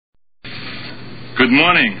Good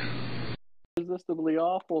morning. Irresistibly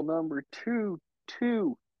Awful number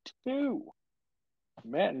 222.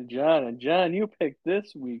 Matt and John, you picked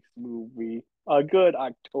this week's movie, a good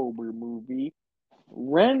October movie,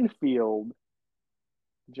 Renfield.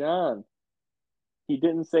 John, he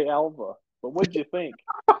didn't say Alva, but what'd you think?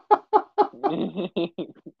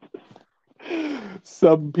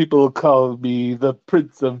 Some people call me the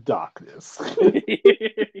Prince of Darkness.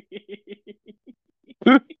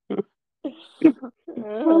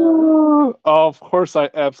 Of course, I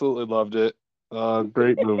absolutely loved it.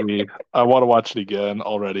 Great movie. I want to watch it again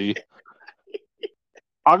already.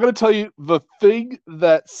 I'm going to tell you the thing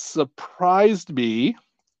that surprised me,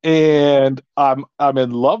 and I'm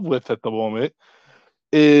in love with at the moment,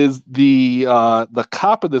 is the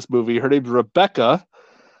cop in this movie. Her name's Rebecca,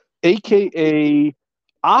 aka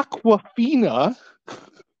Aquafina,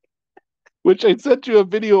 which I sent you a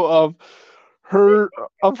video her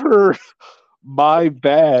of her My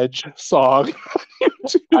Badge song.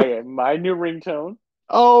 My new ringtone.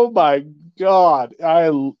 Oh my god, I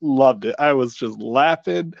loved it. I was just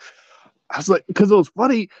laughing. I was like, because it was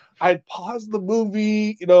funny. I had paused the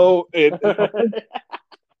movie, and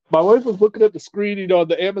my wife was looking at the screen, on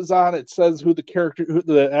the Amazon. It says who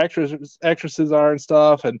the actresses are and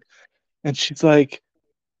stuff, and she's like,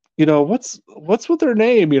 what's with their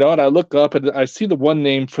name, and I look up and I see the one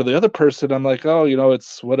name for the other person. I'm like, oh,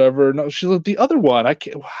 it's whatever. No, she's like, the other one. I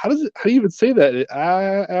can't. How do you even say that?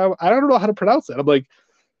 I don't know how to pronounce that. I'm like,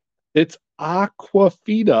 it's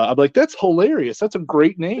Aquafina. I'm like, that's hilarious. That's a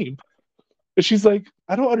great name. And she's like,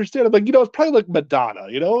 I don't understand. I'm like, it's probably like Madonna.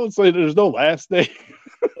 It's like there's no last name.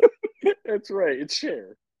 That's right, it's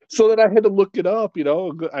Cher. So then I had to look it up.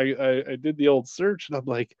 I did the old search, and I'm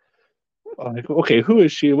like, okay, who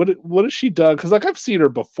is she? What has she done? Because I've seen her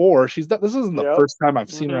before. She's not. This isn't the Yep. first time I've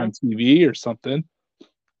seen her Mm-hmm. on TV or something.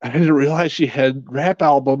 I didn't realize she had rap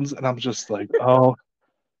albums, and I'm just like, oh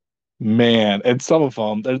man. And some of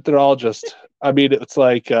them, they're all just. I mean, it's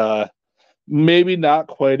like maybe not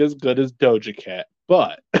quite as good as Doja Cat,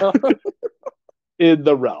 but in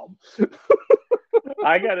the realm.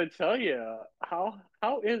 I gotta tell you, how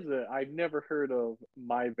is it? I've never heard of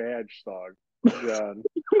My Badge song, John.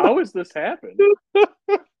 How has this happened?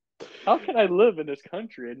 How can I live in this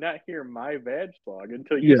country and not hear My Badge song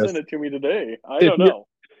until you Yes. sent it to me today? I If don't you know.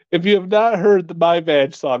 if you have not heard the My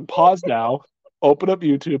Badge song, pause now, open up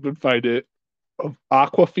YouTube and find it. Of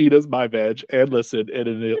Aquafina's My Badge and listen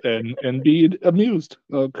and be amused.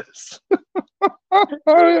 I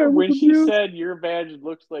was When she amused. said your badge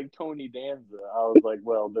looks like Tony Danza, I was like,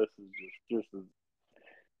 well, this is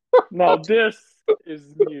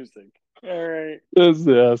music. All right. Yes.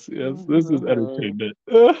 This is entertainment.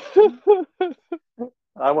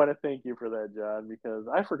 I want to thank you for that, John, because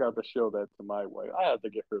I forgot to show that to my wife. I have to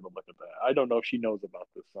get her to look at that. I don't know if she knows about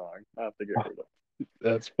this song. I have to get her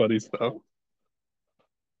That's funny stuff.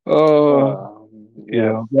 Oh,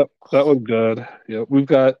 Yeah. yeah, that was good. Yeah, we've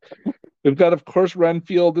got of course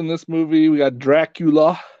Renfield in this movie. We got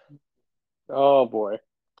Dracula. Oh boy.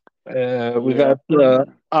 We Yeah. got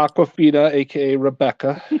Aquafina, aka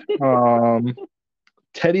Rebecca. Um,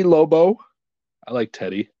 Teddy Lobo. I like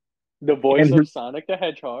Teddy. The voice And of Sonic the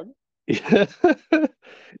Hedgehog.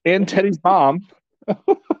 and Teddy's mom.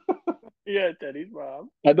 Yeah, Teddy's mom.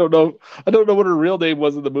 I don't know. I don't know what her real name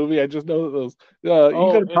was in the movie. I just know that those. You got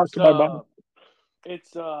Oh, to talk to my mom.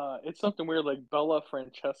 it's something weird like Bella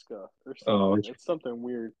Francesca or Oh, something. It's something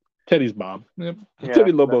weird. Teddy's mom. Yep. Yeah,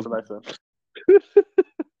 Teddy that's Lobo's what I mom. said.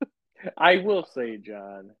 I will say,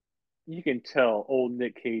 John, you can tell old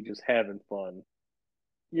Nick Cage is having fun.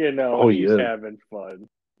 Oh, he He's is. having fun.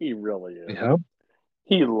 He really is. Yeah.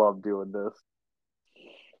 He loved doing this.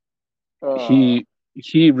 Uh,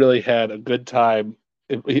 He really had a good time.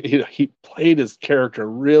 He played his character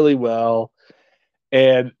really well,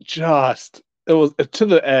 and just it was to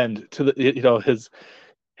the end. To the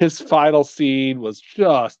his final scene was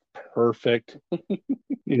just perfect.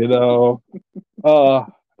 You know, uh,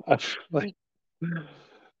 like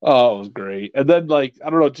oh, it was great. And then I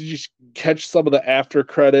don't know, did you catch some of the after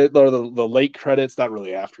credit or the late credits? Not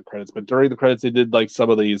really after credits, but during the credits they did some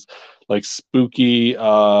of these spooky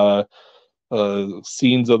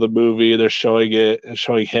scenes of the movie. They're showing it and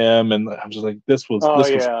showing him, and I'm just like, oh this was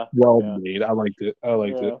yeah, well yeah, made. I liked it. I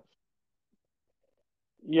liked it.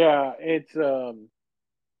 yeah, yeah. It's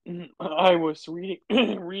I was reading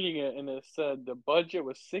reading it, and it said the budget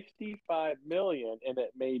was 65 million, and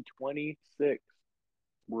it made 26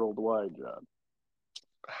 worldwide. John.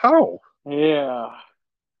 How? Yeah.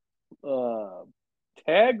 Uh,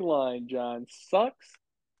 Tagline, John, sucks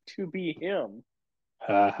to be him.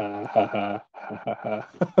 Ha ha ha ha ha ha.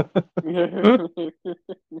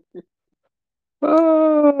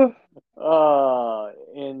 Ah,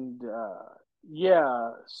 And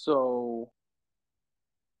yeah, so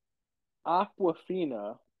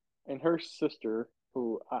Aquafina and her sister,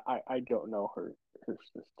 who I don't know her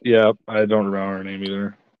sister. yeah, I don't remember her name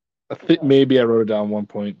either. I think Uh, maybe I wrote it down one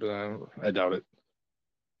point, but I doubt it.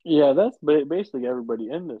 yeah, that's basically everybody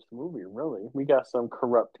in this movie. Really, we got some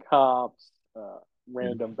corrupt cops,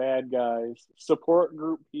 random bad guys, support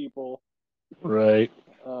group people, Right.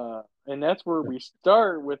 and that's where we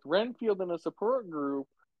start with Renfield in a support group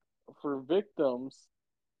for victims.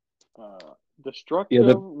 Uh, Yeah,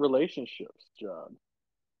 destructive relationships, John.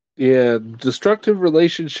 yeah, Destructive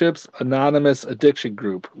Relationships Anonymous Addiction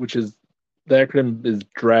Group, which is the acronym is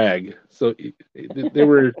DRAG. So they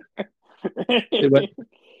were they went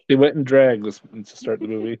they went and dragged this to start the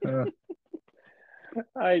movie.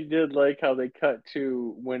 I did like how they cut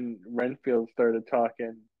to when Renfield started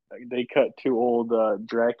talking. Like, they cut to old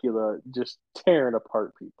Dracula just tearing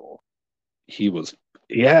apart people. He was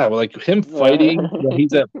yeah, like him fighting when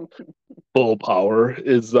he's at full power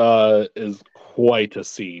is quite a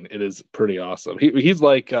scene. It is pretty awesome. He's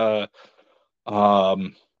um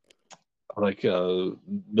like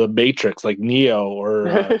the Matrix, like Neo, or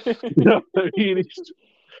you know what I mean? He's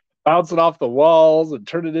bouncing off the walls and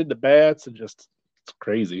turning into bats and just it's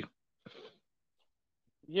crazy.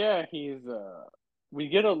 Yeah, he's we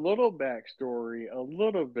get a little backstory, a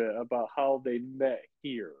little bit about how they met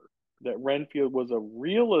here. That Renfield was a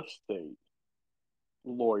real estate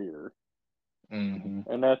lawyer, Hmm.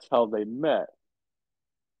 and that's how they met.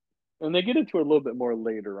 And they get into it a little bit more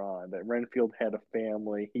later on that Renfield had a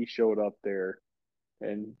family. He showed up there,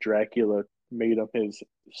 and Dracula made him his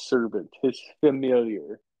servant, his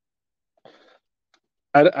familiar.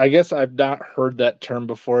 I guess I've not heard that term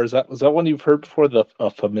before. Is that one you've heard before? The a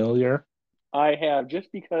familiar? I have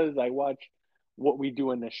just because I watch What We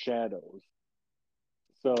Do in the Shadows,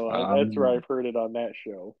 so that's where Um, I've heard it on that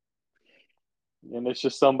show. And it's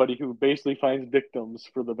just somebody who basically finds victims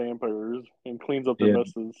for the vampires and cleans up their yeah,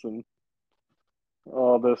 messes and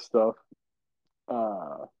all this stuff.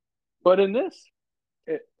 But in this,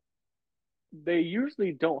 it, they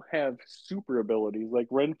usually don't have super abilities like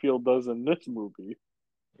Renfield does in this movie.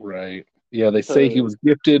 right. Yeah, they say he Because was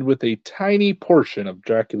gifted with a tiny portion of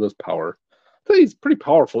Dracula's power. I think he's pretty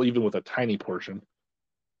powerful even with a tiny portion.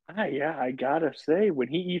 yeah, I gotta say, when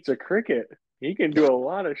he eats a cricket, he can do a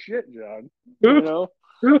lot of shit, John. You But know.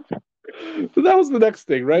 that was the next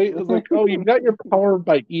thing, right? It was like, oh, you got your power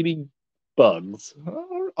by eating bugs.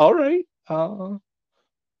 All right. Hmm.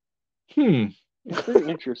 Very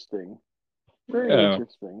interesting. Very Yeah.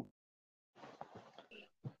 interesting.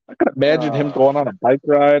 I could imagine him Uh, going on a bike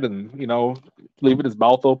ride and, leaving his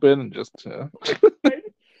mouth open and just.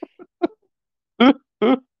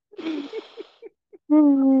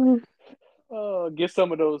 get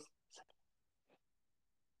some of those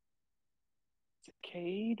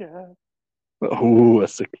cicada. Oh, a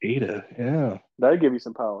cicada. Yeah, That'd give you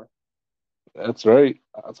some power. that's right.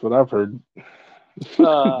 That's what I've heard.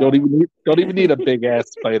 Uh, don't even need a big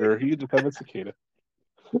ass spider. You just have a cicada.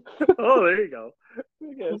 oh, there you go.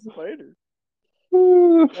 Big ass spider.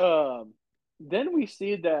 Um, then we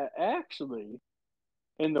see that actually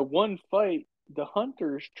in the one fight, the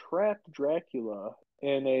hunters trapped Dracula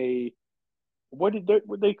in a what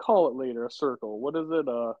they call it later? A circle. What is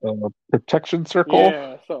it? Protection circle.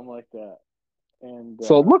 Yeah, something like that. And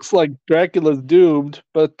So it looks like Dracula's doomed,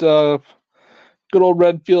 but good old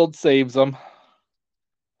Renfield saves him.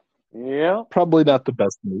 yeah. Probably not the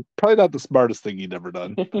best move. Probably not the smartest thing he'd ever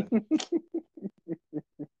done. But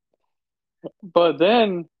But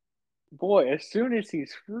then, boy, as soon as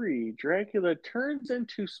he's free, Dracula turns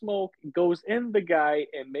into smoke, goes in the guy,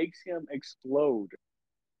 and makes him explode.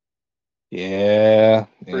 yeah,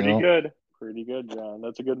 Pretty good. Pretty good, John.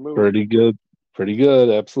 That's a good move. pretty good. Pretty good,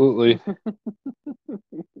 absolutely.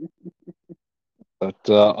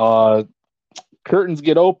 But curtains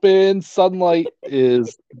get open. Sunlight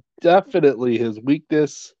is definitely his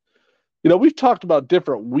weakness. We've talked about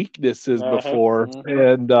different weaknesses Uh-huh. before,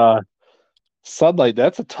 Mm-hmm. and sunlight,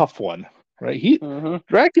 that's a tough one, right? Mm-hmm.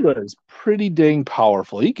 Dracula is pretty dang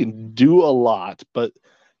powerful. He can do a lot, but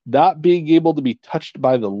not being able to be touched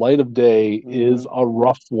by the light of day Mm-hmm. is a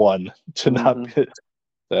rough one to not Mm-hmm. be.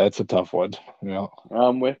 That's a tough one. Yeah.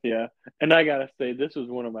 I'm with you. And I gotta say, this was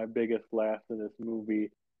one of my biggest laughs in this movie.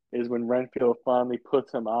 Is when Renfield finally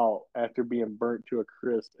puts him out after being burnt to a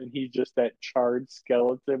crisp, and he's just that charred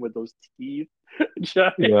skeleton with those teeth.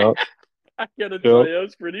 Yeah. I gotta tell Yep. you, it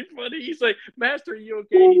was pretty funny. He's like, "Master, are you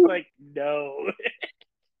okay?" He's like, "No."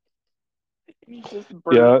 He just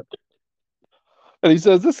burnt. Yeah, and he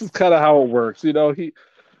says this is kind of how it works. He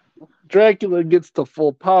Dracula gets to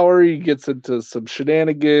full power, he gets into some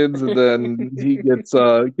shenanigans, and then he gets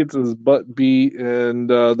his butt beat, and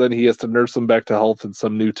then he has to nurse him back to health in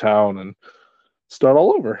some new town and start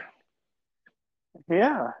all over.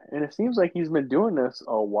 Yeah, and it seems like he's been doing this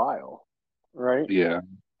a while, right? Yeah,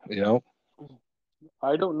 you know,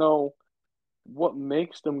 I don't know what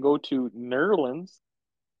makes them go to Nerlens.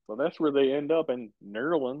 So that's where they end up in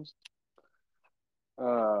Nerlens.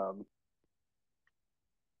 Um,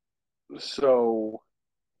 so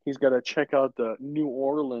he's got to check out the New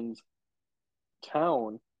Orleans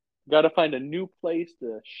town. Got to find a new place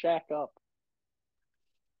to shack up.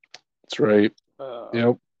 that's right. Um,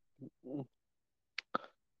 Yep.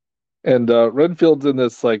 And Renfield's in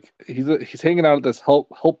this like he's hanging out at this self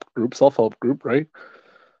help group, right?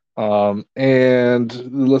 And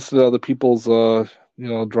listen to other people's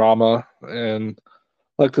drama, and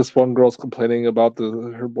like this one girl's complaining about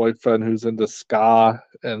her boyfriend who's into ska,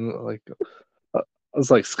 and like I was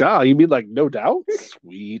like, ska? You mean like No Doubt?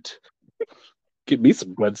 Sweet, give me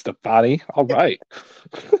some Gwen Stefani. All right.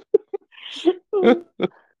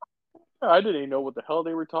 I didn't even know what the hell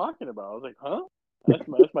they were talking about. I was like, huh?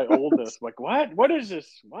 That's my oldness. Like, what? What is this?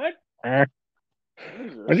 What? What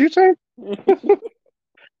is What'd you say? this?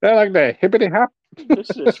 I like the hippity hop. This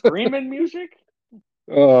is screaming music?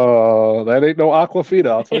 Oh, that ain't no Aquafina,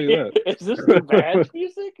 I'll tell you Is this the Vag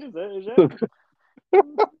music? Is that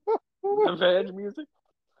that. the Vag music?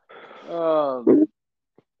 Um.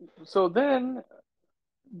 So then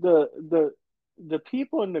the the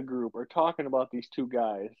people in the group are talking about these two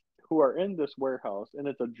guys who are in this warehouse, and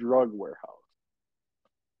it's a drug warehouse.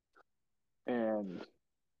 And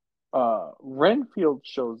Renfield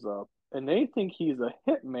shows up, and they think he's a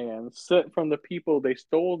hitman sent from the people they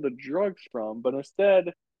stole the drugs from, but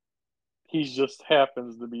instead he just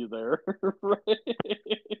happens to be there. Right?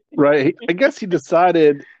 Right. I guess he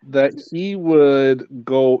decided that he would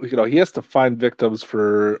go, he has to find victims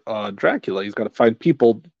for Dracula. He's got to find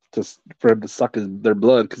people for him to suck their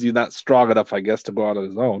blood because he's not strong enough, I guess, to go out on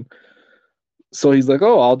his own. So he's like,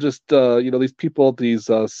 oh, I'll just, these people, these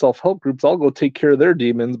self-help groups, I'll go take care of their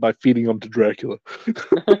demons by feeding them to Dracula.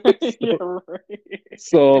 Yeah, so, right.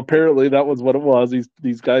 so apparently that was what it was.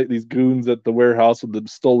 These goons at the warehouse with the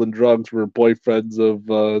stolen drugs were boyfriends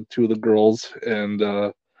of two of the girls,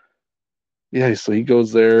 and yeah, so he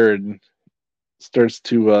goes there and starts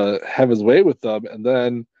to have his way with them, and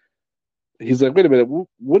then he's like, "Wait a minute,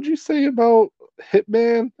 what'd you say about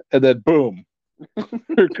Hitman?" And then boom,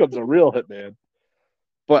 here comes a real Hitman.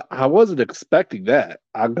 But I wasn't expecting that.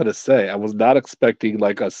 I'm gonna say I was not expecting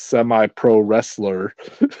like a semi-pro wrestler.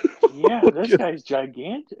 Yeah, this guy's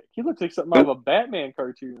gigantic. He looks like something out of a Batman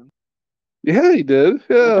cartoon. Yeah, he did.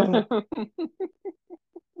 Yeah.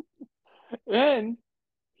 And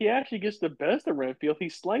he actually gets the best of Renfield. He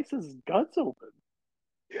slices his guts open.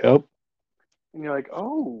 Yep. And you're like,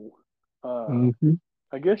 oh, Hmm.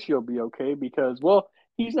 I guess you'll be okay because, well,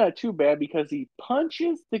 he's not too bad because he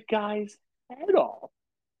punches the guy's head off.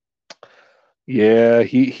 Yeah,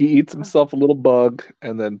 he eats himself a little bug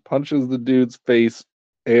and then punches the dude's face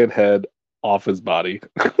and head off his body.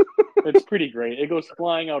 It's pretty great. It goes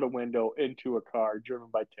flying out a window into a car driven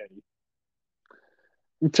by Teddy.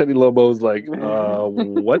 Teddy Lobo's like,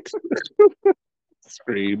 what?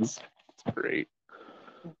 Screams. It's great.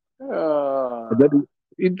 And then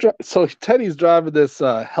so Teddy's driving this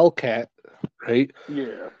Hellcat, right?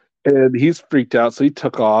 Yeah. And he's freaked out, so he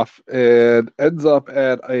took off and ends up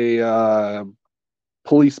at a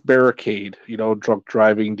police barricade, drunk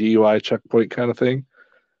driving, DUI checkpoint kind of thing.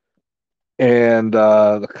 And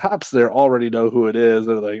the cops there already know who it is.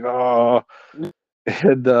 They're like, oh,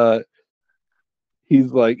 and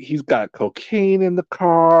he's got cocaine in the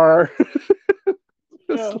car.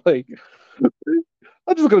 Just Yeah. like,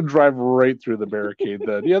 I'm just gonna drive right through the barricade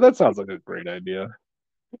then. Yeah, that sounds like a great idea.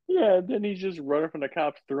 Yeah. Then he's just running from the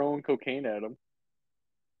cops, throwing cocaine at him.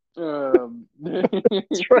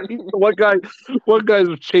 That's right. One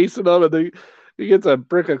guy's chasing him, and he gets a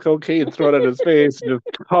brick of cocaine thrown at his face, just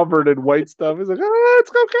covered in white stuff. He's like,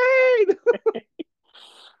 "Oh, it's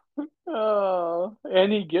cocaine!"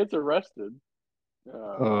 And he gets arrested.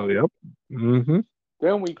 Oh, Um, yep. Mm-hmm.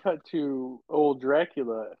 then we cut to old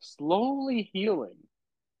Dracula slowly healing.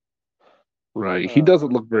 Right. He Uh,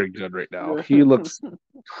 doesn't look very good right now. He looks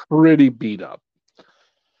pretty beat up.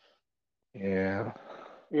 Yeah.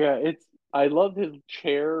 yeah, it's. I love his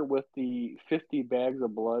chair with the 50 bags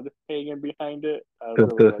of blood hanging behind it. I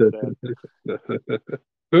really like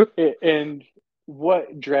that. And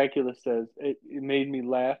what Dracula says, it made me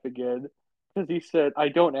laugh again. Because he said, "I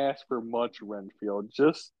don't ask for much, Renfield,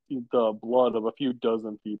 just the blood of a few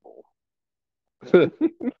dozen people."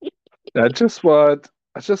 I just want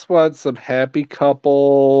I just want some happy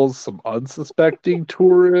couples, some unsuspecting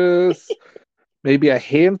tourists, maybe a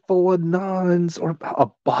handful of nuns, or a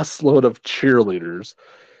busload of cheerleaders.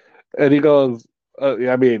 And he goes,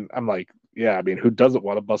 yeah, I mean, I'm like, yeah, I mean, who doesn't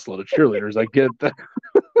want a busload of cheerleaders? I get that.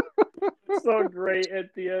 So great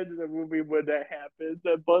at the end of the movie when that happens.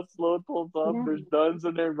 That busload pulls up, there's nuns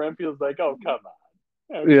in there, and Renfield's like, "Oh, come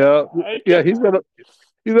on. Oh, come Yeah, on." yeah, he's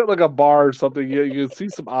at like a bar or something. You see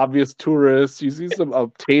some obvious tourists. You see some a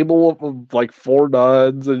table of like four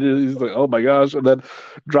nuns, and he's like, "Oh my gosh!" And then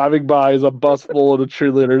driving by is a bus full of the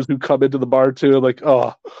cheerleaders who come into the bar too. And like,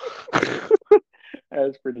 oh,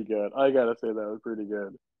 That's pretty good. I gotta say that was pretty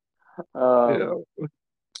good. Um, yeah.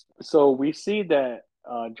 so we see that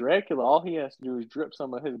Dracula, all he has to do is drip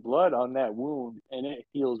some of his blood on that wound, and it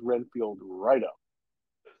heals Renfield right up.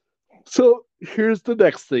 So here's the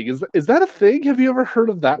next thing: is that a thing? Have you ever heard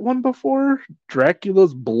of that one before?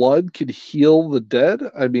 Dracula's blood can heal the dead.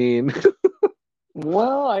 I mean,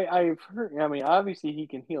 Well, I've heard. I mean, obviously he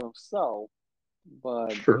can heal himself,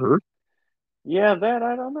 but sure. yeah, that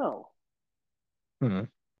I don't know. Hmm.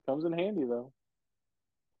 Comes in handy though.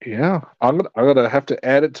 Yeah, I'm gonna have to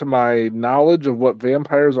add it to my knowledge of what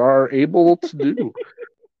vampires are able to do.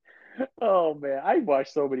 Oh man, I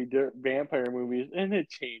watch so many vampire movies, and it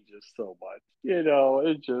changes so much.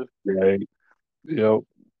 It just Right. Yep.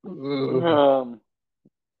 Uh, um.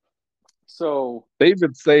 So they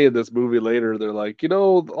even say in this movie later, they're like,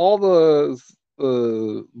 all the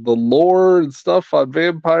lore and stuff on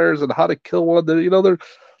vampires and how to kill one. They're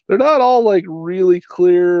not all like really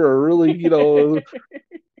clear or really,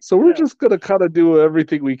 So we're yeah, just gonna kind of do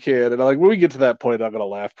everything we can. And like when we get to that point, I'm gonna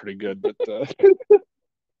laugh pretty good.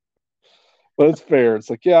 But it's fair. It's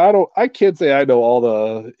like, yeah, I can't say I know all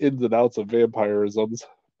the ins and outs of vampirisms,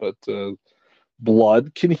 but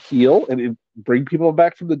blood can heal and bring people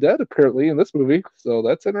back from the dead. Apparently, in this movie, so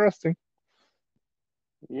that's interesting.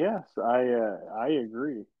 yes, I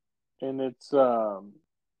agree, and it's So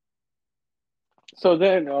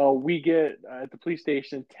then we get at the police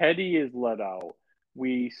station. Teddy is let out.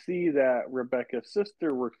 We see that Rebecca's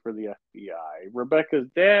sister works for the FBI. Rebecca's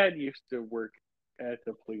dad used to work at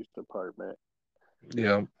the police department.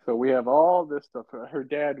 Yeah. So we have all this stuff. Her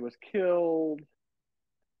dad was killed,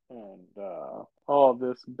 and all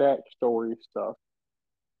this backstory stuff.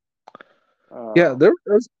 Yeah, Um, there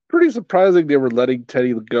it was pretty surprising they were letting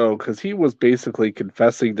Teddy go because he was basically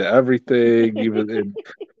confessing to everything, even and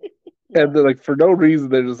yeah, then, like for no reason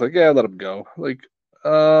they're just like, yeah, let him go. Like,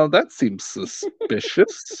 that seems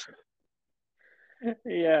suspicious.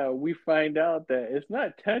 yeah. We find out that it's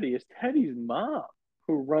not Teddy; it's Teddy's mom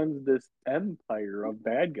who runs this empire of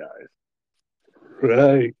bad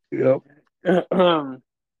Right. Yep. guys.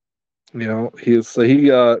 He's so he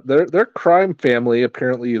their crime family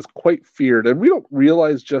apparently is quite feared, and we don't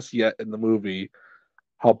realize just yet in the movie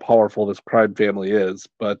how powerful this crime family is.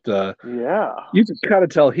 But Yeah. you can kind of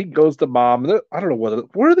tell he goes to mom. I don't know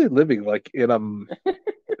where are they living? Like in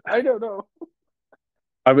I don't know.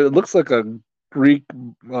 I mean, it looks like a Greek,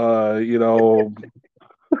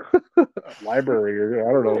 library or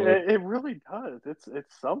I don't know. It really does.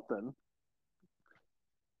 It's something.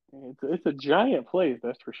 It's a giant place,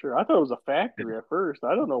 that's for sure. I thought it was a factory at first.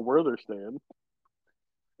 I don't know where they're staying.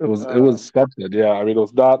 It was Um, something. Yeah, I mean, it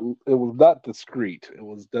was not discreet. It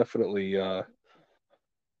was definitely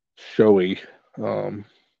showy. Um,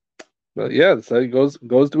 but yeah, so he goes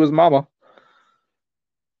to his mama.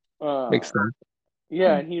 uh, Makes sense.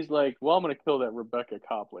 yeah, and he's like, "Well, I'm gonna kill that Rebecca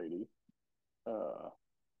cop lady." Uh,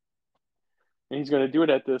 and he's gonna do it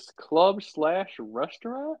at this club slash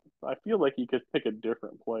restaurant. I feel like he could pick a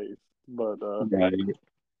different place, but Right. You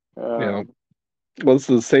know, um, well, this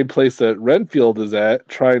is the same place that Renfield is at,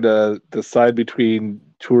 trying to decide between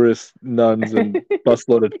tourist nuns and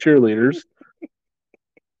busload of cheerleaders.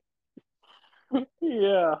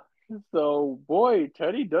 yeah. So, boy,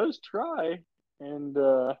 Teddy does try, and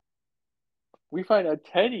we find out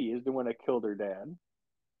Teddy is the one that killed her dad.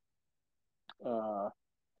 Uh,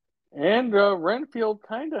 and Renfield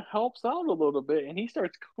kind of helps out a little bit, and he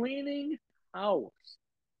starts cleaning house.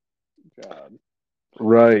 God.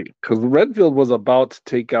 Right, because Renfield was about to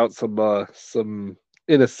take out some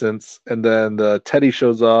innocents, and then Teddy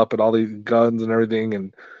shows up and all these guns and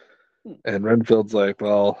everything, and Renfield's like,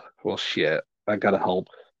 well, shit, I gotta help,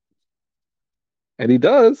 and he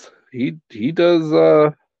does. He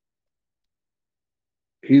does.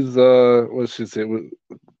 He's what should I say?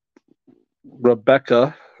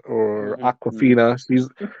 Rebecca or Mm-hmm. Aquafina.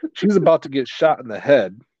 She's about to get shot in the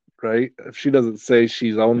head, right? If she doesn't say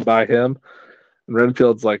she's owned by him, and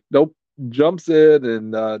Renfield's like, nope, jumps in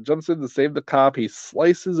and jumps in to save the cop. He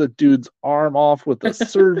slices a dude's arm off with a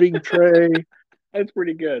serving tray. That's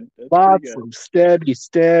pretty good. That's pretty Lots good. of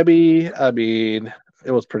stabby. I mean,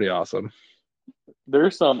 it was pretty awesome.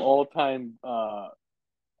 There's some all-time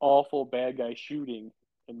awful bad guy shooting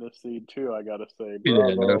in this scene too. I gotta say,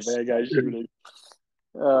 bravo, Yes. bad guy shooting.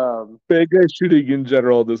 Um, Bad guy shooting in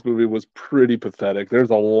general in this movie was pretty pathetic. There's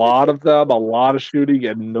a lot of them, a lot of shooting,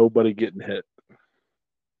 and nobody getting hit.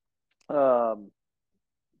 um,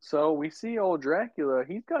 so we see old Dracula.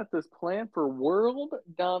 He's got this plan for world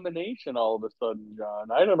domination. All of a sudden,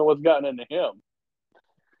 John. I don't know what's gotten into him.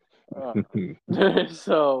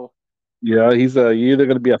 So Yeah, he's you're either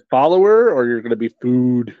going to be a follower or you're going to be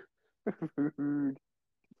food.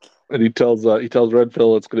 And he tells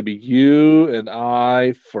Redfield it's going to be you and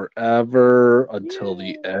I forever until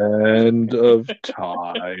the yeah. end of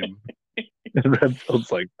time. And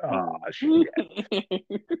Redfield's like, ah, shit.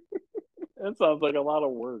 That sounds like a lot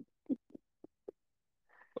of work.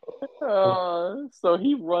 So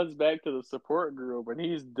he runs back to the support group and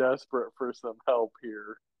he's desperate for some help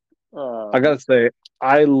here. I Um, gotta say,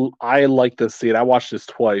 I like this scene. I watched this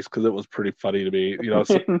twice because it was pretty funny to me.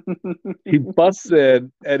 So he busts in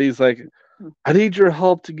and he's like, I need your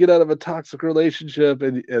help to get out of a toxic relationship.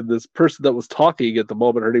 And this person that was talking at the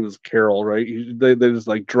moment, her name was Carol, right? They just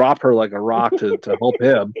like drop her like a rock to help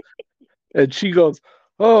him. And she goes,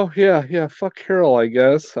 oh, yeah, fuck Carol, I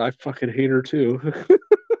guess. I fucking hate her too.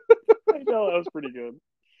 I know that was pretty good.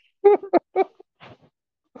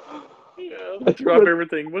 Yeah, drop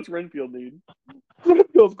everything. What's Renfield need?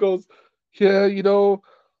 Renfield goes, yeah, all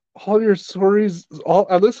your stories,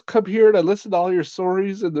 I listen, come here and I listen to all your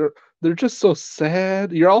stories, and they're just so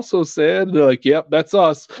sad. You're all so sad. And they're like, yep, that's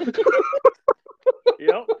us.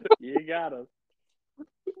 Yep, you got us.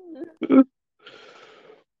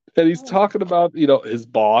 And he's talking about, his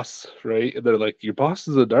boss, right? And they're like, your boss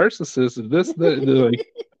is a narcissist and this, and that. And they're like,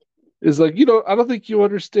 is like, I don't think you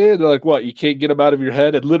understand. They're like, what? You can't get him out of your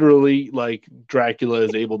head? And literally, like, Dracula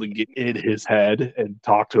is able to get in his head and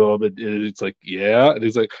talk to him. And it's like, yeah. And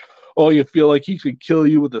he's like, oh, you feel like he could kill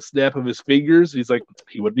you with a snap of his fingers? He's like,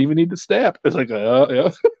 he wouldn't even need to snap. It's like, yeah.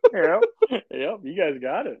 Yep, you guys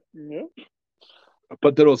got it. Yep.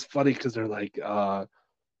 But then it was funny because they're like, well,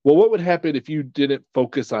 what would happen if you didn't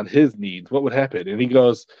focus on his needs? What would happen? And he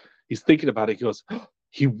goes, he's thinking about it. He goes, oh,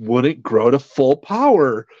 he wouldn't grow to full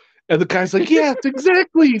power. And the guy's like, yes,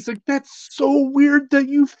 exactly. He's like, that's so weird that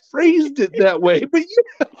you phrased it that way. But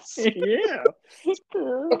yes. Yeah. It's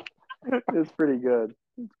pretty good.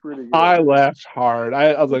 It's pretty good. I laughed hard.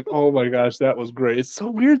 I was like, oh my gosh, that was great. It's so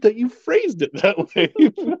weird that you phrased it that way.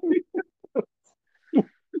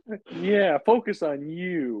 Yeah, focus on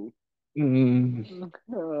you. It's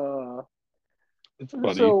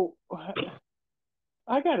funny. So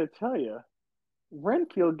I gotta tell you,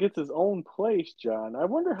 Renfield gets his own place, John. I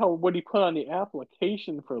wonder what he put on the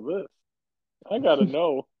application for this. I gotta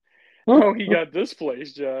know how he got this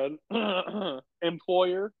place, John.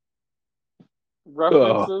 Employer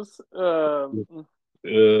references.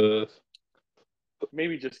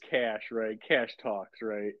 Maybe just cash, right? Cash talks,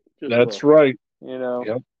 right? Just That's right. you know.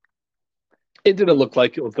 Yep. It didn't look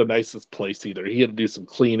like it was the nicest place either. He had to do some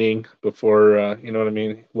cleaning before, you know what I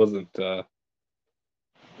mean? It wasn't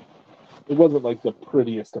like the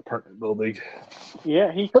prettiest apartment building.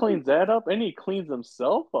 Yeah, he cleans that up and he cleans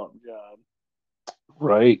himself up, John.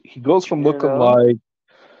 Right. He goes from You know?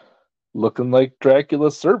 looking like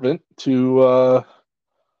Dracula's servant to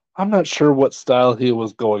I'm not sure what style he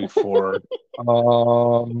was going for.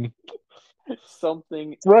 Um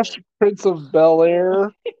Something Fresh Prince of Bel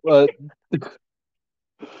Air, but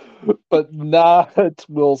not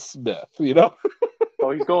Will Smith.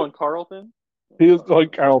 Oh, he's going Carlton? He was going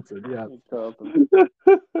Carlton, yeah. Carlton.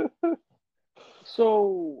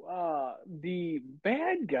 So the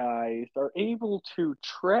bad guys are able to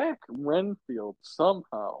track Renfield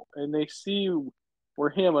somehow, and they see where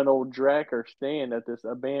him and old Drac are staying at this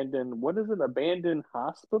abandoned, what is it, abandoned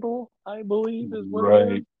hospital, I believe is what it is.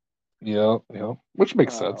 Right. Yeah. Which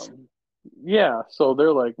makes sense. Yeah, so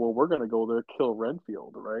they're like, well, we're gonna go there, kill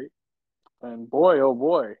Renfield, right? And boy, oh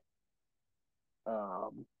boy,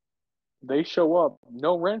 um, they show up.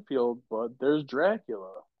 No Renfield, but there's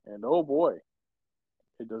Dracula, and oh boy,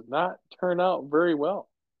 it does not turn out very well.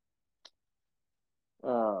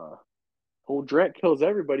 Uh, Old Drac kills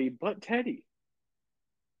everybody but Teddy.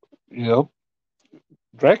 Yep.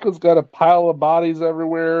 Dracula's got a pile of bodies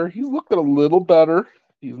everywhere. He's looking a little better.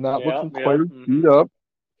 He's not Yeah, looking yeah. quite beat up.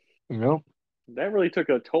 That really took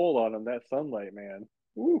a toll on him, that sunlight, man.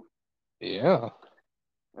 Ooh. Yeah.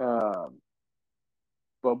 Um,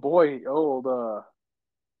 but boy, old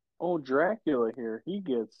Dracula here, he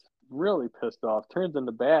gets really pissed off, turns in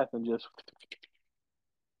the bath, and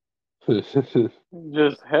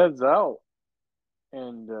just heads out.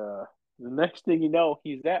 And the next thing you know,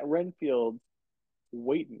 he's at Renfield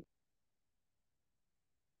waiting.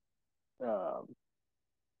 Um,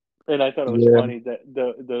 and I thought it was Yeah, funny that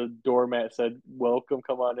the doormat said, "Welcome,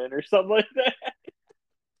 come on in," or something like that.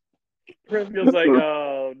 Renfield's like,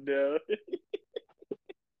 "Oh no."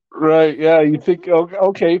 right. Yeah, you think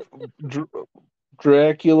okay, Dr-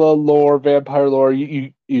 Dracula lore, vampire lore.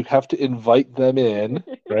 You have to invite them in,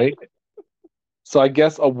 right? So I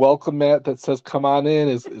guess a welcome mat that says "Come on in"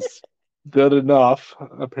 is good enough,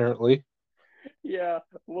 apparently. Yeah,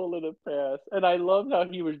 we'll let it pass. And I loved how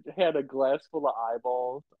he was had a glass full of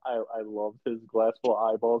eyeballs. I loved his glass full of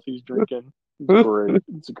eyeballs he's drinking. It's great.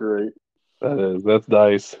 It's great. That's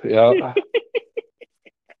nice. Yeah.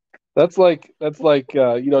 That's like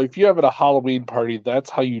if you're having a Halloween party, that's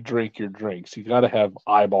how you drink your drinks. You got to have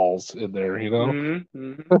eyeballs in there, you know?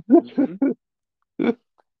 Mm-hmm. Mm-hmm.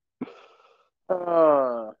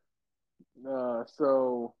 Uh,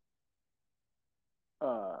 so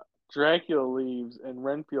uh, Dracula leaves, and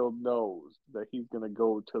Renfield knows that he's gonna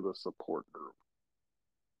go to the support group.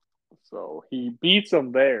 So he beats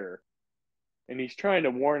him there, and he's trying to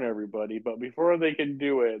warn everybody. But before they can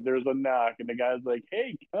do it, there's a knock, and the guy's like,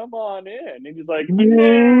 "Hey, come on in," and he's like,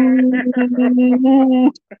 "No,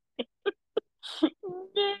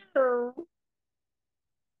 no."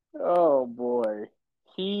 Oh boy,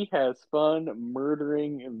 he has fun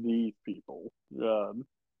murdering these people.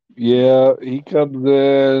 Yeah, he comes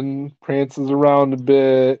in, prances around a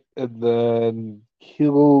bit, and then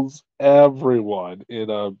kills everyone in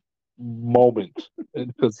a moment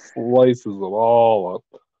and just slices them all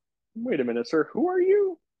up. Wait a minute, sir. Who are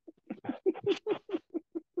you?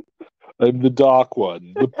 I'm the Dark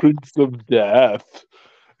One, the Prince of Death.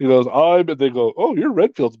 He goes, and they go, oh, you're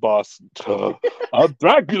Redfield's boss. I'm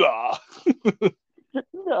Dracula.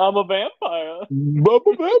 I'm a vampire. I'm a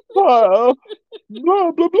vampire.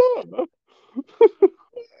 Blah, blah,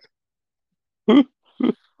 blah.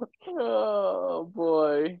 Oh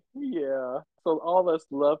boy, yeah. So all that's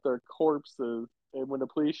left are corpses, and when the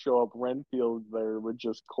police show up, Renfield's there with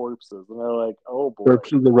just corpses, and they're like, "Oh boy,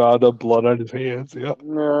 Corpses around him, blood on his hands. Yeah.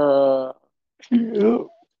 nah." Yeah.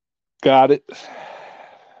 Got it.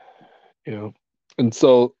 Yeah. And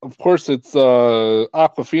so, of course, it's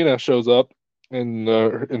Aquafina shows up and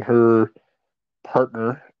her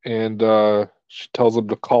partner, and she tells him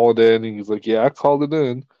to call it in. And he's like, "Yeah, I called it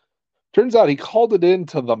in." Turns out he called it in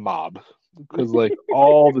to the mob because like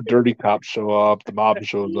all the dirty cops show up, the mob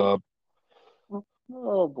shows up.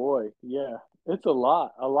 Oh boy, yeah. It's a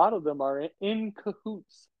lot. A lot of them are in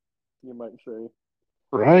cahoots, you might say. There's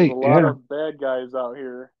a Right? lot Yeah. of bad guys out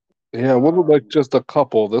here. Yeah. It wasn't like Um, just a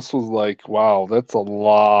couple. This was like, wow, that's a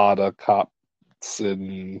lot of cops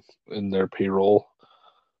in their payroll.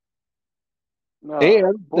 And they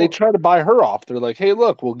boy, try to buy her off. They're like, "Hey,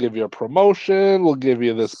 look, we'll give you a promotion. We'll give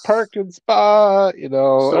you this parking spot. Everything's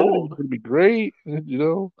sold. gonna be great."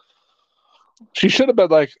 She should have been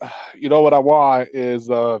like, "You know what I want is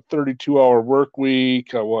a 32-hour work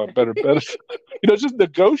week. I want better benefits." Just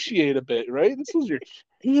negotiate a bit, right? This was your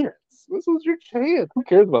chance. This was your chance. Who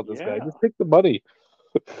cares about this guy? Yeah, Just take the money.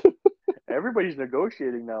 everybody's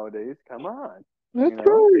negotiating nowadays. Come on, That's come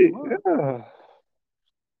right. on. Yeah.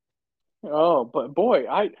 Oh, but boy,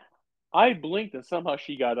 I blinked and somehow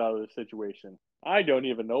she got out of the situation. I don't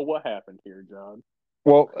even know what happened here, John.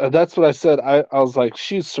 Well, that's what I said. I was like,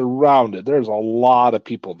 she's surrounded. There's a lot of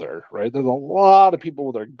people there, right? There's a lot of people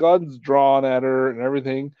with their guns drawn at her and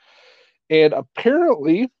everything. And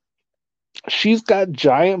apparently, she's got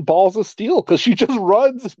giant balls of steel because she just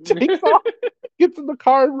runs and takes off, gets in the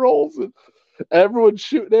car and rolls, and everyone's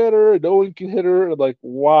shooting at her, and no one can hit her. And like,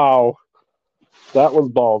 wow, that was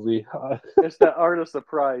ballsy. It's that art of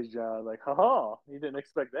surprise, John. Like, haha, you didn't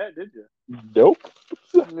expect that, did you? Nope,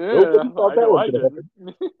 Yeah, nobody thought I that know was I gonna happen.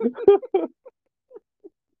 didn't.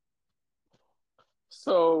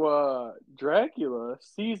 So Dracula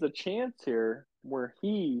sees a chance here where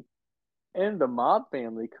he and the mob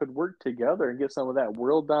family could work together and get some of that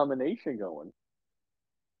world domination going.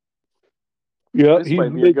 Yeah, This he's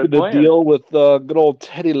might be a good making a plan. deal with good old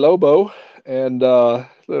Teddy Lobo, and they're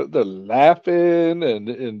laughing,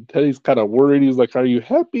 and Teddy's kind of worried. He's like, "Are you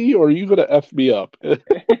happy, or are you gonna f me up?"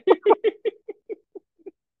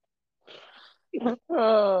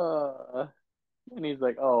 And he's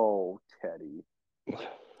like, "Oh, Teddy."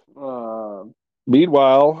 Um,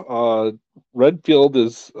 Meanwhile, Redfield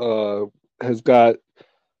is has got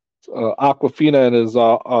Aquafina in his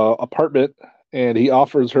apartment, and he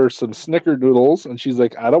offers her some snickerdoodles, and she's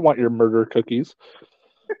like, "I don't want your murder cookies."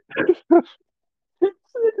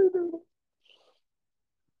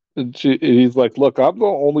 And he's like, "Look, I'm the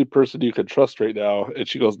only person you can trust right now." And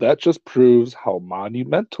she goes, "That just proves how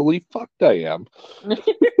monumentally fucked I am."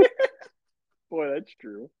 Boy, that's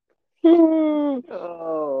true.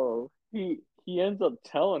 Oh, he ends up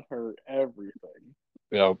telling her everything.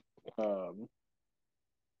 Yeah. Um,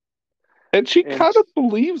 And she and kind of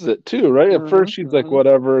believes it too, right? At hmm first, she's like, hmm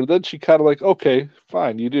whatever. Then she kind of like, okay,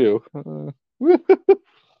 fine, you do.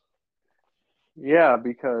 yeah,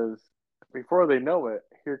 because before they know it,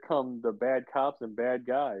 here come the bad cops and bad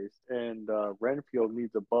guys, and Renfield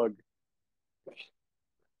needs a bug.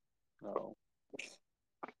 Oh.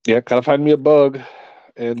 Yeah, gotta find me a bug.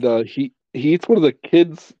 And he eats one of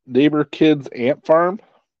the neighbor kids' ant farm.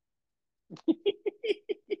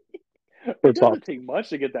 It First off, doesn't take much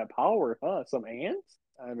to get that power, huh? Some ants?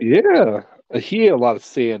 I mean, yeah, he ate a lot of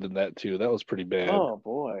sand in that too. That was pretty bad. oh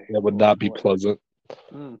boy, That would oh not be boy. pleasant.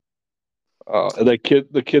 Mm. And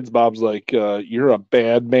the kid's mom's like, "You're a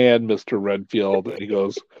bad man, Mister Renfield." And he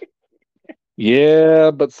goes,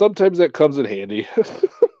 "Yeah, but sometimes that comes in handy."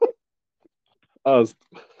 uh,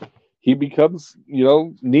 he becomes,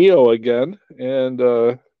 Neo again,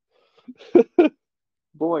 and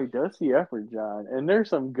Boy, does he ever, John. And there's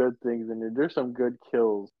some good things in there. There's some good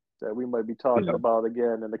kills that we might be talking yeah, about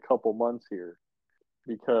again in a couple months here.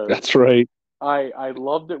 Because that's right. I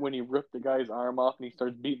loved it when he ripped the guy's arm off and he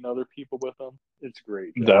starts beating other people with him. It's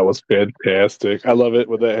great, That John. was fantastic. I love it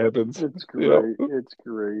when that happens. It's You know, great. It's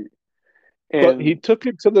great. but he And took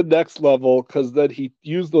it to the next level because then he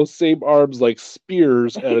used those same arms like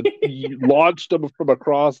spears and he launched them from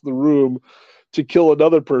across the room to kill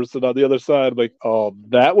another person on the other side. I'm like, oh,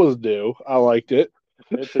 that was new. I liked it.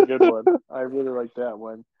 it's a good one. I really like that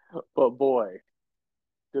one. But boy,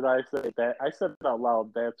 did I say that? I said it out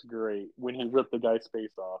loud. That's great when he ripped the guy's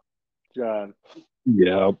face off. John,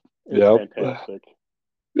 Yeah. it's Yep. fantastic.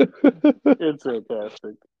 It's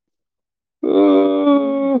fantastic.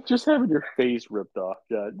 Uh, Just having your face ripped off,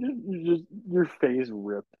 John. Just your face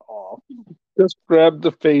ripped off. just grabbed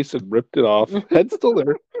the face and ripped it off. Head's still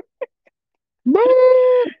there.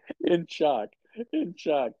 In shock. In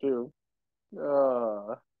shock too.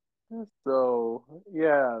 Uh so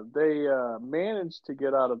yeah, they managed to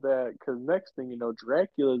get out of that because next thing you know,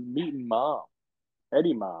 Dracula's meeting mom,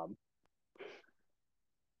 Eddie mom.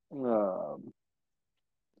 Um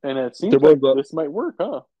and it There seems was like a this might work,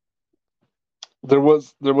 huh? there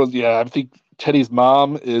was yeah, I think Teddy's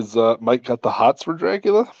mom is Mike got the hots for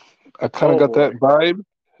Dracula. I kind of Oh got that boy. vibe.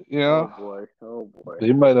 Oh Yeah. boy. Oh boy.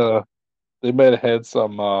 They might have had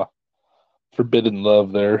some forbidden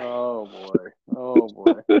love there. Oh boy. Oh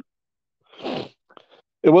boy.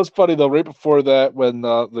 It was funny though, right before that when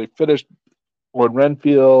they finished when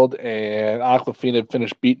Renfield and Aquafina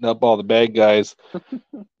finished beating up all the bad guys,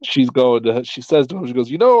 she says to him, she goes,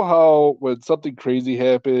 you know how when something crazy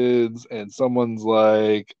happens and someone's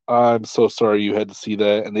like, I'm so sorry you had to see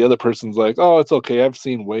that, and the other person's like, oh, it's okay, I've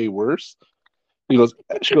seen way worse.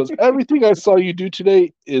 She goes, everything I saw you do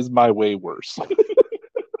today is my way worse.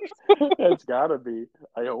 It's gotta be.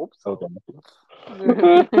 I hope so.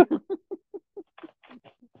 Okay.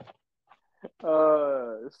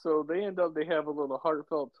 So they have a little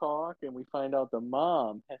heartfelt talk, and we find out the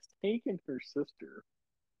mom has taken her sister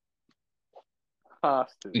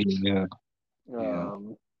hostage. Yeah, yeah.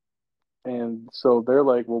 Um, and so they're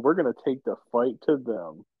like, well, we're gonna take the fight to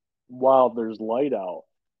them while there's light out.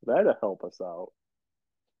 That'll help us out.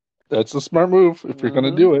 That's a smart move if you're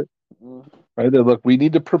gonna Mm-hmm. do it. Mm-hmm. Right? Then look, we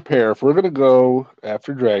need to prepare. If we're gonna go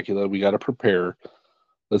after Dracula, we gotta prepare.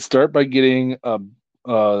 Let's start by getting a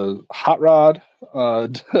hot rod,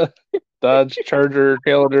 Dodge Charger,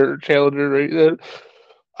 Challenger, right?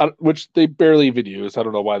 Which they barely even use. I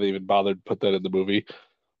don't know why they even bothered to put that in the movie.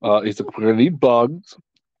 He's like, we're gonna need bugs.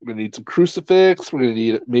 We're gonna need some crucifix. We're gonna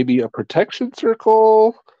need maybe a protection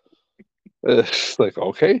circle. It's like,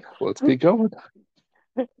 okay, let's get going.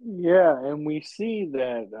 Yeah, and we see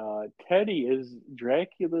that Teddy is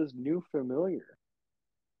Dracula's new familiar.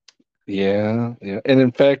 Yeah, yeah. And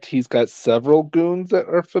in fact, he's got several goons that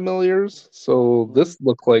are familiars. So Mm-hmm. this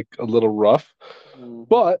looked like a little rough. Mm-hmm.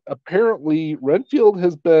 But apparently, Renfield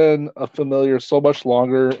has been a familiar so much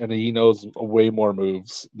longer and he knows way more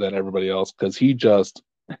moves than everybody else because he just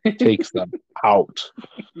takes them out.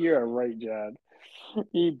 You're right, John.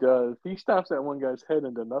 He does. He stops that one guy's head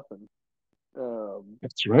into nothing. Um,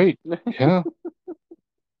 That's right. Yeah.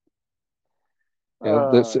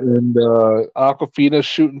 And this Uh, and Aquafina's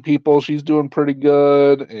shooting people. She's doing pretty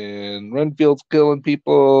good, and Renfield's killing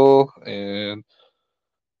people, and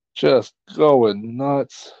just going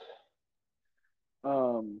nuts.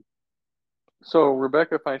 um, so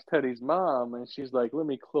Rebecca finds Teddy's mom, and she's like, "Let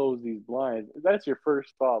me close these blinds." That's your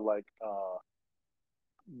first thought, like,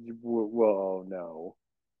 whoa, no.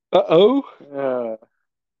 Uh-oh. Uh,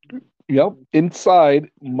 Yep. Inside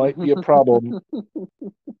might be a problem.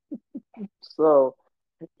 so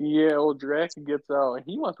yeah, old Draken gets out, and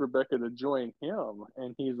he wants Rebecca to join him,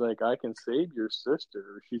 and he's like, "I can save your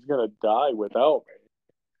sister. She's gonna die without me."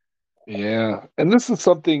 Yeah. And this is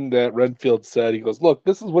something that Renfield said. He goes, look,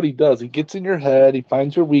 this is what he does. He gets in your head, he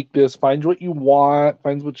finds your weakness, finds what you want,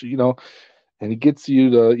 finds what you, and he gets you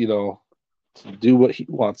to do what he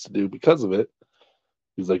wants to do because of it.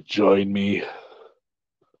 He's like, join me.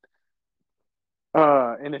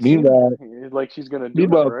 And it seems Meanwhile, like she's gonna do it,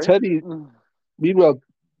 meanwhile, right? Teddy, meanwhile,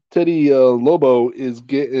 Teddy Lobo is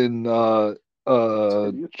getting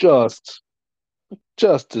Teddy.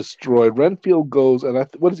 just destroyed. Renfield goes and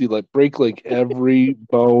what does he like break like every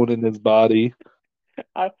bone in his body?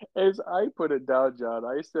 As I put it down, John,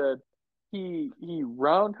 I said he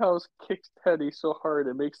roundhouse kicks Teddy so hard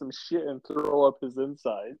it makes him shit and throw up his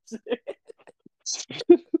insides.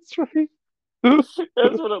 That's right. That's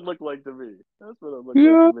what it looked like to me. That's what it looked like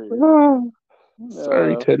to Yeah. me.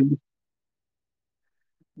 Sorry, Uh, Teddy.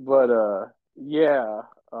 but yeah,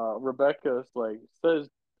 Rebecca's like says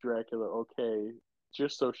Dracula okay,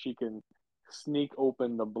 just so she can sneak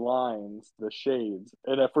open the blinds, the shades.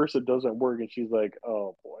 And at first it doesn't work, and she's like,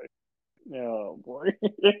 oh boy,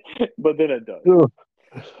 but then it does.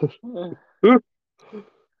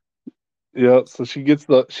 Yeah, so she gets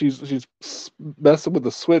she's messing with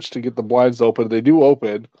the switch to get the blinds open. They do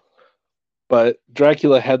open, but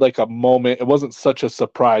Dracula had like a moment. It wasn't such a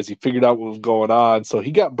surprise. He figured out what was going on, so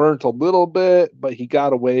he got burnt a little bit, but he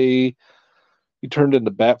got away. He turned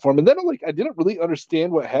into bat form, and then I didn't really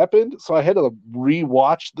understand what happened, so I had to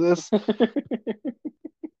rewatch this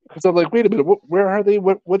because I'm like, wait a minute, where are they?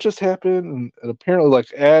 What just happened? And apparently,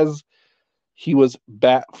 like as he was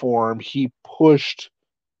bat form, he pushed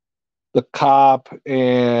the cop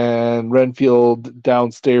and Renfield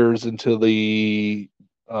downstairs into the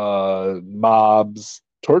mob's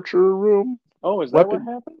torture room. Oh, is that what Weapon.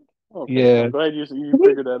 happened? Okay, Yeah. I'm glad you We,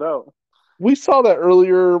 figured that out. we saw that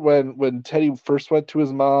earlier when Teddy first went to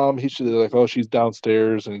his mom. He should be like, oh, she's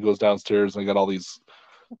downstairs, and he goes downstairs and got all these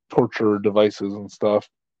torture devices and stuff.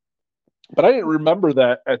 But I didn't remember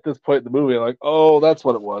that at this point in the movie. I'm like, oh, that's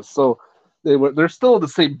what it was. So they're still in the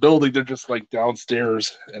same building. They're just like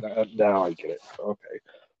downstairs, and now I get it. Okay,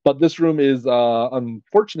 but this room is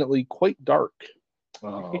unfortunately quite dark.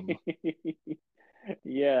 Um,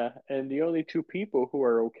 Yeah, and the only two people who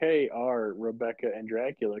are okay are Rebecca and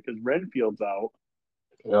Dracula because Renfield's out.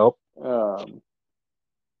 yep. Um,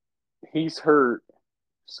 he's hurt,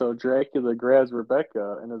 so Dracula grabs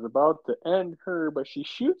Rebecca and is about to end her, but she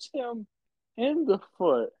shoots him in the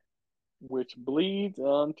foot, which bleeds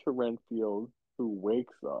onto Renfield, who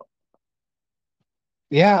wakes up.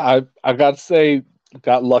 Yeah, I got to say,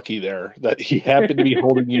 got lucky there that he happened to be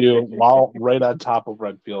holding you while right on top of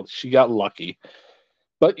Redfield. She got lucky,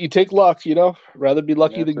 but you take luck, rather be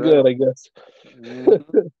lucky That's than right. good, I guess.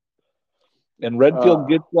 Mm-hmm. And Renfield Uh,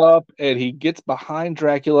 gets up and he gets behind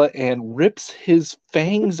Dracula and rips his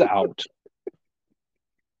fangs out.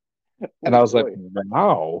 And oh I was like, boy.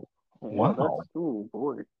 wow, Yeah, that's wow. oh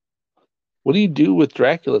boy. What do you do with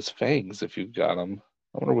Dracula's fangs if you've got them?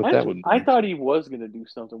 I wonder what that would I be. thought he was gonna do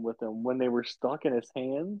something with them when they were stuck in his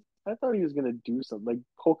hands. I thought he was gonna do something, like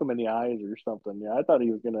poke him in the eyes or something. Yeah, I thought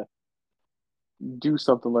he was gonna do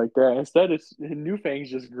something like that. Instead, his new fangs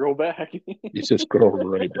just grow back. He's just going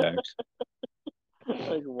right back.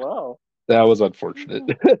 Like wow. That was unfortunate.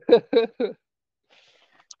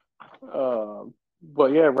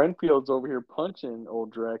 But yeah, Renfield's over here punching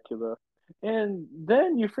old Dracula. And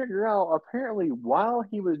then you figure out apparently while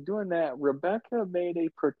he was doing that, Rebecca made a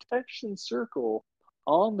protection circle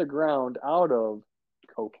on the ground out of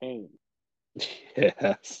cocaine.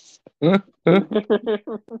 Yes.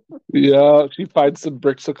 Yeah, she finds some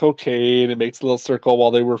bricks of cocaine and makes a little circle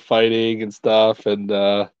while they were fighting and stuff. And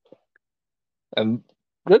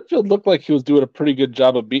Renfield looked like he was doing a pretty good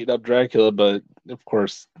job of beating up Dracula, but of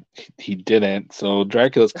course he didn't. So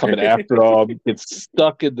Dracula's coming after him, gets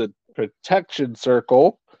stuck in the protection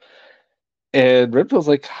circle. And Renfield's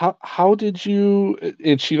like, how did you?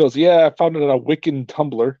 And she goes, yeah, I found it on a Wiccan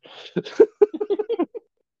Tumblr.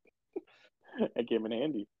 That came in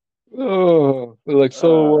handy. Oh, they're like, Uh,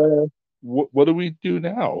 so what do we do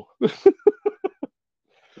now?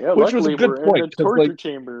 Yeah, which was a luckily good we're in point the because, like, torture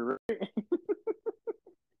chamber. Right?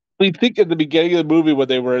 we think at the beginning of the movie when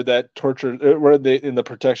they were in that torture, were they in the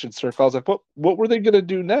protection circle? I was like, what were they going to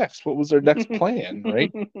do next? What was their next plan?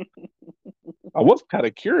 Right? I was kind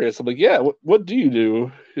of curious. I'm like, yeah, what do you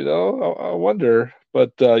do? I wonder.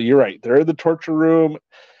 But you're right. They're in the torture room,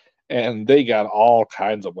 and they got all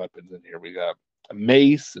kinds of weapons in here. We got a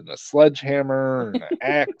mace and a sledgehammer and an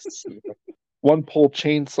axe, one pole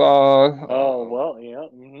chainsaw. Oh well, yeah.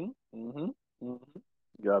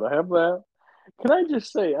 Gotta have that. Can I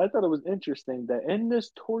just say, I thought it was interesting that in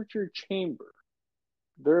this torture chamber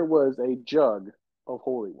there was a jug of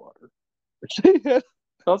holy water. Thought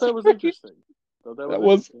That's that was right. interesting. Thought that was That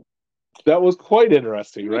was interesting. that was quite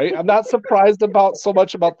interesting, right? I'm not surprised about so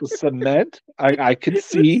much about the cement. I could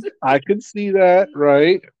see that,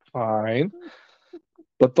 right? Fine.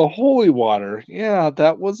 But the holy water, yeah,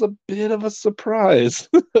 that was a bit of a surprise.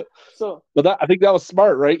 So But I think that was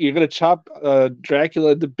smart, right? You're gonna chop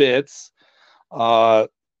Dracula into bits, uh,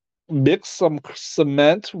 mix some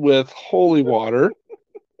cement with holy water,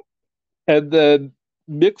 and then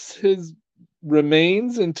mix his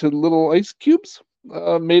remains into little ice cubes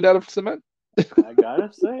made out of cement. I gotta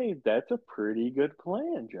say, that's a pretty good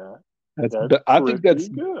plan, John. That's That's I think pretty that's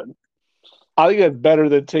good. I think that's better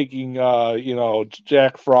than taking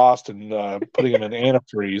Jack Frost and putting him in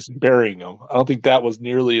antifreeze and burying him. I don't think that was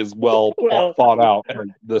nearly as well Well, thought out as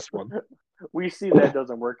this one. we see that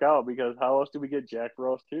doesn't work out because how else do we get Jack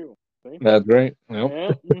Frost too? See? That's right. Yep.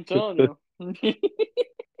 Yeah, I'm telling you.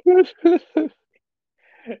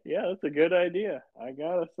 Yeah, that's a good idea. I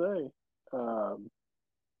gotta say. Um,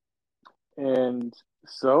 and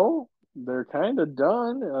so they're kind of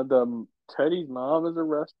done. The Teddy's mom is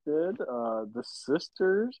arrested.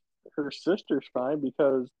 Her sister's fine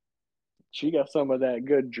because she got some of that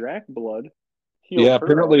good Drac blood, Yeah, healed her up.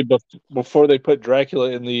 apparently before they put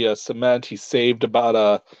Dracula in the cement, he saved about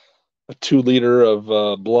a 2 liter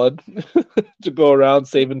of blood to go around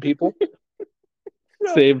saving people.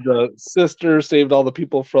 So, Saved the sister, saved all the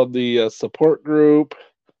people from the support group,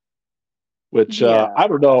 which yeah, I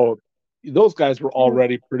don't know. Those guys were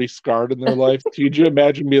already pretty scarred in their life. Could you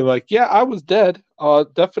imagine being like, "Yeah, I was dead.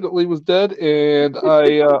 Definitely was dead, and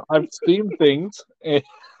I've seen things, and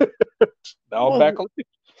now I'm back well, alive."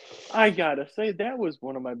 I gotta say that was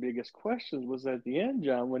one of my biggest questions was at the end,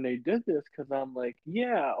 John, when they did this, because I'm like,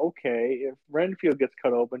 yeah, okay, if Renfield gets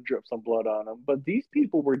cut open, drip some blood on him, but these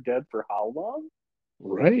people were dead for how long?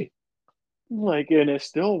 Right? Like, and it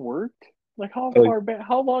still worked. Like, how Like, far back?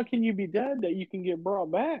 How long can you be dead that you can get brought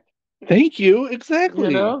back? thank you. You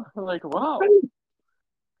Exactly. know, like, wow. Right.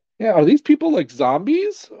 Yeah. Are these people like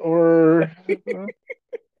zombies or?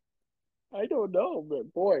 I don't know,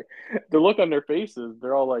 but boy, the look on their faces,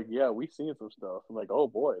 they're all like, "Yeah, we've seen some stuff." I'm like, "Oh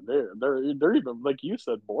boy, they're even like you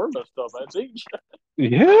said, more messed up." I think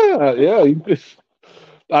Yeah. Yeah.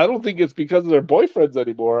 I don't think it's because of their boyfriends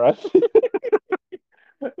anymore.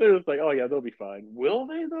 they're just like, "Oh yeah, they'll be fine." Will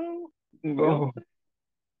they though? Will No.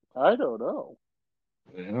 they? I don't know.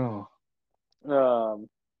 Yeah. Um,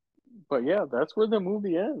 but yeah, that's where the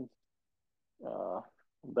movie ends. Uh,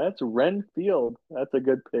 that's Renfield. That's a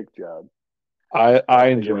good pick, John. I That's a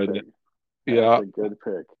good enjoyed pick. it. That's Yeah. a good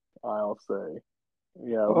pick. I'll say.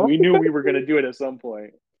 Yeah, Oh, we knew we were gonna do it at some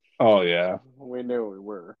point. oh yeah. We knew we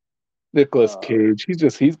were. Nicolas Uh, Cage.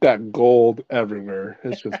 He's got gold everywhere.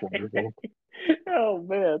 It's just wonderful. oh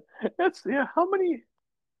man, that's yeah. How many?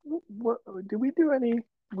 What did we do? Any?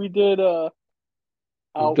 We did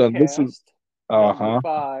We've done this is Outcast number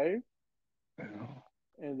uh-huh. 5,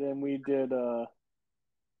 and then we did the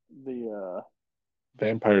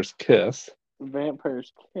Vampire's Kiss.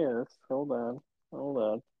 Vampire's Kiss. Hold on, hold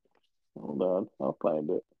on. I'll find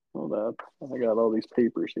it. Hold on. I got all these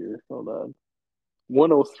papers here. Hold on.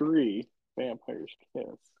 103 Vampire's Kiss.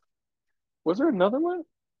 Was there another one?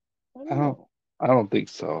 I I don't don't know. I don't think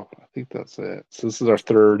so. I think that's it. So this is our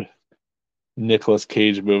third Nicolas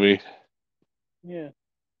Cage movie. Yeah.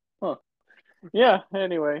 Huh. Yeah.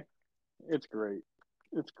 Anyway, it's great.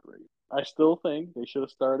 It's great. I still think they should have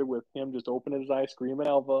started with him just opening his eyes, screaming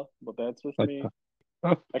Alva, but that's just Like me.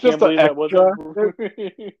 I can't just an believe that wasn't. extra.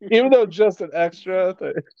 Even though just an extra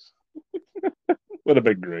would have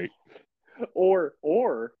been great.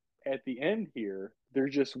 or at the end here,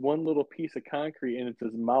 there's just one little piece of concrete and it's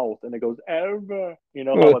his mouth, and it goes Alva. You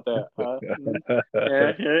know how about that? Huh?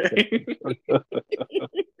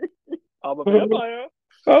 I'm a vampire.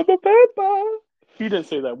 I'm a vampire. He didn't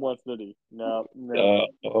say that once, did he? No, no,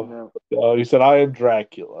 Uh, no. he said, "I am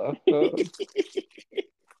Dracula."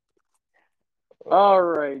 All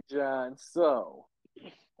right, John. So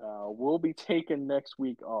we'll be taking next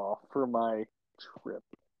week off for my trip.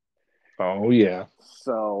 Oh yeah.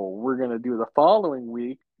 So we're gonna do the following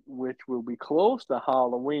week, which will be close to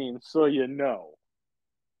Halloween. So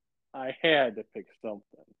I had to pick something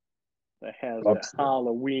that has that Upset.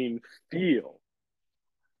 Halloween feel,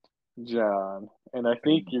 John. And I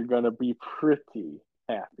think you're gonna be pretty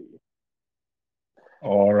happy.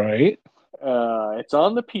 All right. It's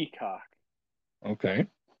on the Peacock, Okay.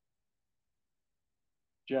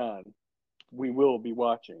 John. We will be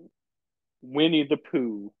watching Winnie the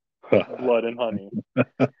Pooh, Blood and Honey.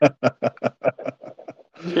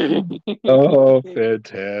 Oh,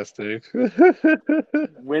 fantastic.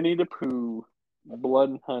 Winnie the Pooh, Blood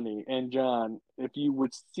and Honey. And John, if you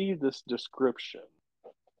would see this description,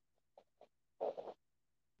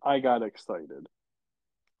 I got excited.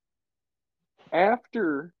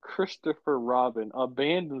 After Christopher Robin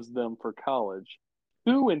abandons them for college,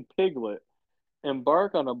 Pooh and Piglet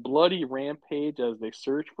embark on a bloody rampage as they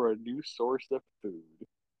search for a new source of food.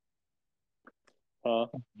 Huh?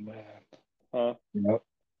 Man. Huh? Yep.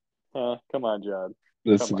 Huh? Come on, John.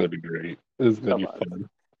 This is Come gonna on. be great. This is gonna Come be on. fun.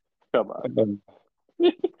 Come on.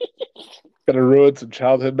 I'm gonna ruin some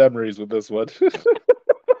childhood memories with this one.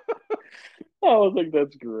 I think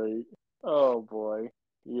that's great. Oh boy.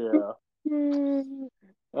 Yeah.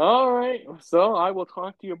 All right. So I will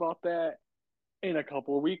talk to you about that in a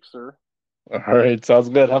couple of weeks, sir. All right, sounds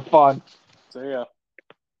good. Have fun. So yeah.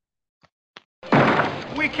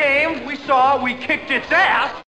 We came, we saw, we kicked its ass.